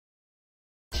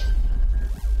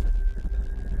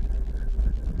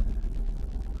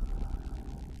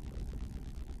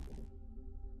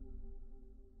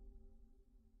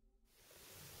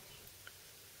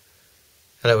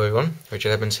Hello everyone, Richard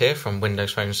Evans here from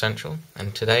Windows Phone Central,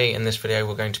 and today in this video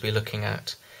we're going to be looking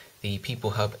at the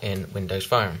People Hub in Windows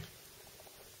Phone.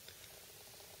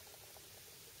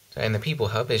 So in the People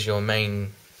Hub is your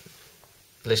main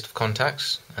list of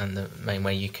contacts and the main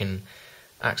way you can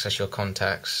access your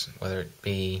contacts, whether it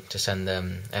be to send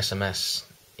them SMS,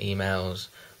 emails,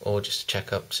 or just to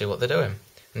check up, see what they're doing,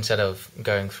 instead of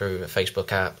going through a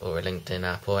Facebook app or a LinkedIn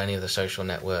app or any other social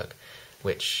network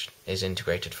which is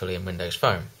integrated fully in Windows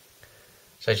Phone.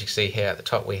 So as you can see here at the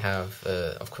top we have,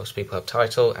 of course, People Hub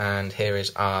title, and here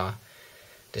is our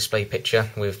display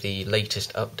picture with the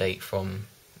latest update from,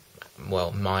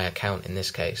 well, my account in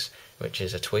this case, which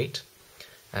is a tweet.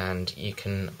 And you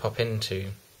can pop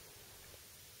into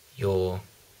your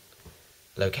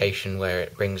location where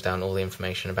it brings down all the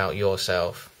information about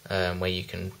yourself, where you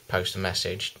can post a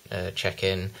message, check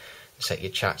in, set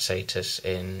your chat status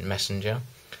in Messenger,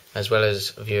 as well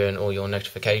as viewing all your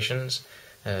notifications,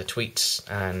 tweets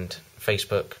and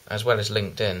Facebook, as well as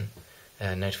LinkedIn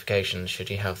notifications should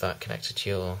you have that connected to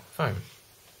your phone.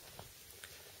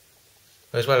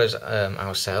 As well as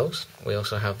ourselves, we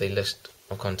also have the list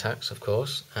of contacts, of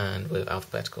course, and with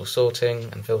alphabetical sorting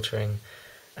and filtering,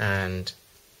 and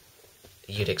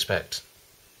you'd expect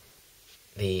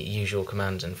the usual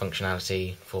commands and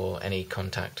functionality for any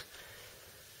contact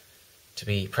to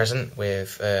be present,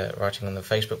 with writing on the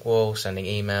Facebook wall, sending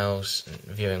emails,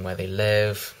 viewing where they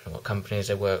live, what companies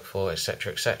they work for,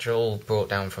 etc., etc., all brought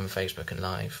down from Facebook and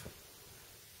Live,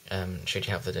 should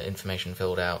you have the information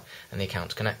filled out and the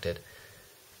accounts connected.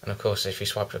 And of course, if you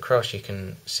swipe it across, you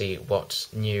can see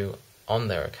what's new on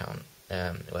their account,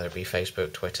 whether it be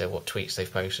Facebook, Twitter, what tweets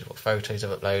they've posted, what photos they've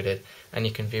uploaded, and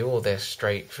you can view all this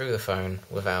straight through the phone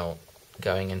without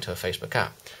going into a Facebook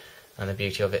app. And the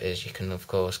beauty of it is you can, of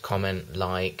course, comment,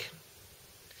 like,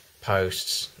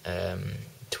 posts,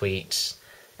 tweets,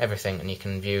 everything, and you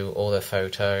can view all the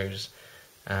photos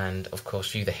and, of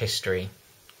course, view the history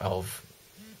of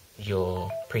your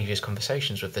previous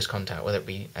conversations with this contact, whether it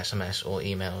be SMS or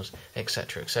emails,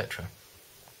 etc., etc.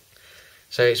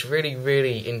 So it's really,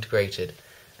 really integrated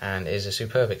and is a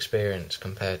superb experience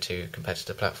compared to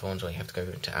competitor platforms where you have to go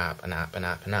into app and app and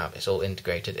app and app. It's all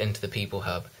integrated into the People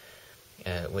Hub,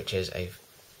 which is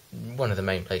one of the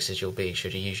main places you'll be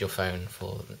should you use your phone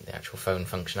for the actual phone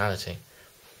functionality.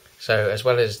 So as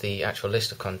well as the actual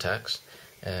list of contacts,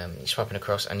 you're swiping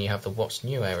across and you have the What's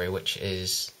New area, which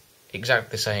is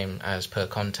exactly the same as per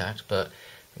contact, but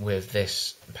with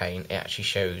this pane it actually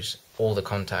shows all the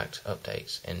contact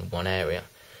updates in one area.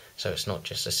 So it's not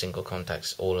just a single contact,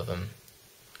 it's all of them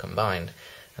combined.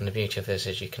 And the beauty of this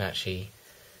is you can actually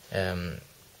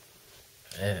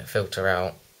filter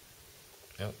out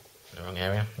the wrong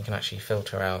area. You can actually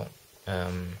filter out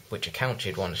which accounts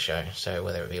you'd want to show, so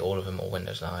whether it be all of them or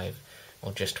Windows Live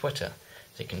or just Twitter,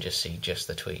 so you can just see just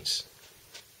the tweets,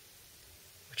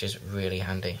 which is really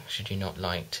handy should you not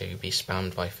like to be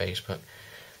spammed by Facebook.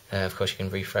 Of course you can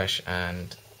refresh,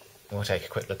 and we'll take a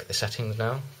quick look at the settings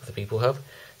now of the People Hub.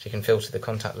 So you can filter the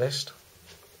contact list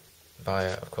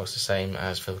via, of course, the same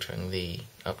as filtering the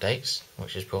updates,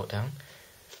 which is brought down.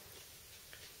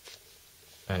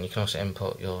 And you can also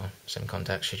import your SIM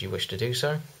contacts should you wish to do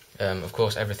so. Of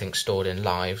course, everything's stored in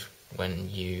Live when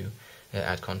you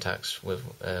add contacts with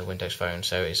Windows Phone,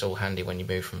 so it's all handy when you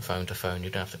move from phone to phone. You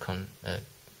don't have to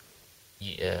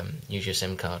use your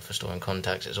SIM card for storing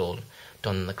contacts. It's all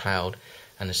done in the cloud,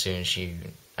 and as soon as you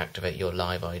activate your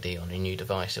Live ID on a new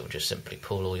device, it will just simply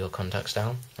pull all your contacts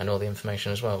down and all the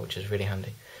information as well, which is really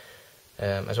handy.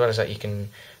 As well as that, you can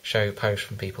show posts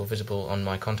from people visible on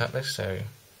my contact list, so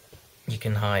you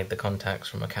can hide the contacts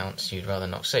from accounts you'd rather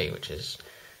not see, which is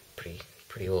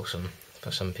pretty awesome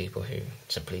for some people who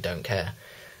simply don't care.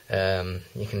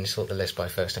 You can sort the list by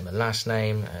first name and last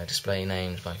name, display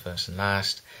names by first and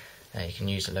last. You can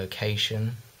use the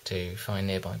location to find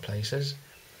nearby places,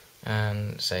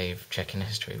 and save check-in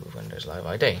history with Windows Live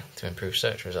ID to improve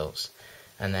search results.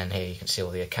 And then here you can see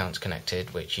all the accounts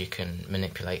connected, which you can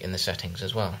manipulate in the settings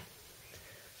as well.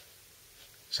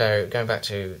 So going back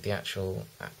to the actual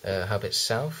hub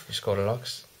itself, you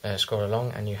scroll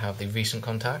along and you have the recent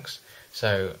contacts.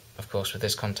 So of course with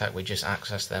this contact we just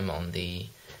access them on the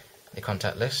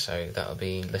contact list, so that will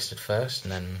be listed first,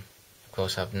 and then of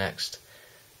course have next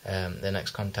the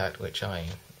next contact, which I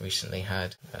recently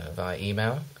had via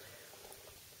email.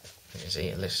 You can see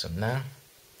it lists them now.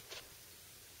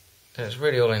 So it's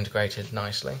really all integrated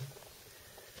nicely,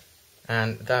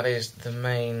 and that is the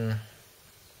main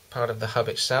part of the hub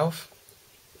itself.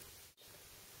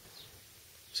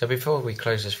 So before we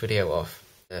close this video off,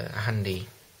 a handy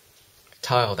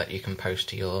tile that you can post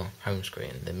to your home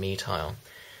screen, the Me tile,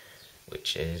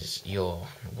 which is your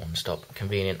one-stop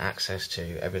convenient access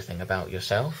to everything about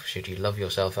yourself, should you love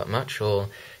yourself that much, or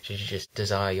should you just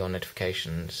desire your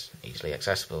notifications easily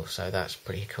accessible. So that's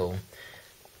pretty cool.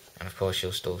 And of course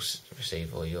you'll still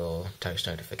receive all your toast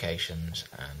notifications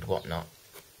and whatnot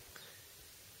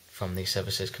from these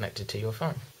services connected to your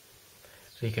phone.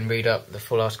 So you can read up the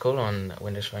full article on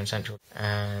Windows Phone Central,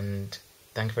 and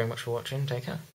thank you very much for watching. Take care.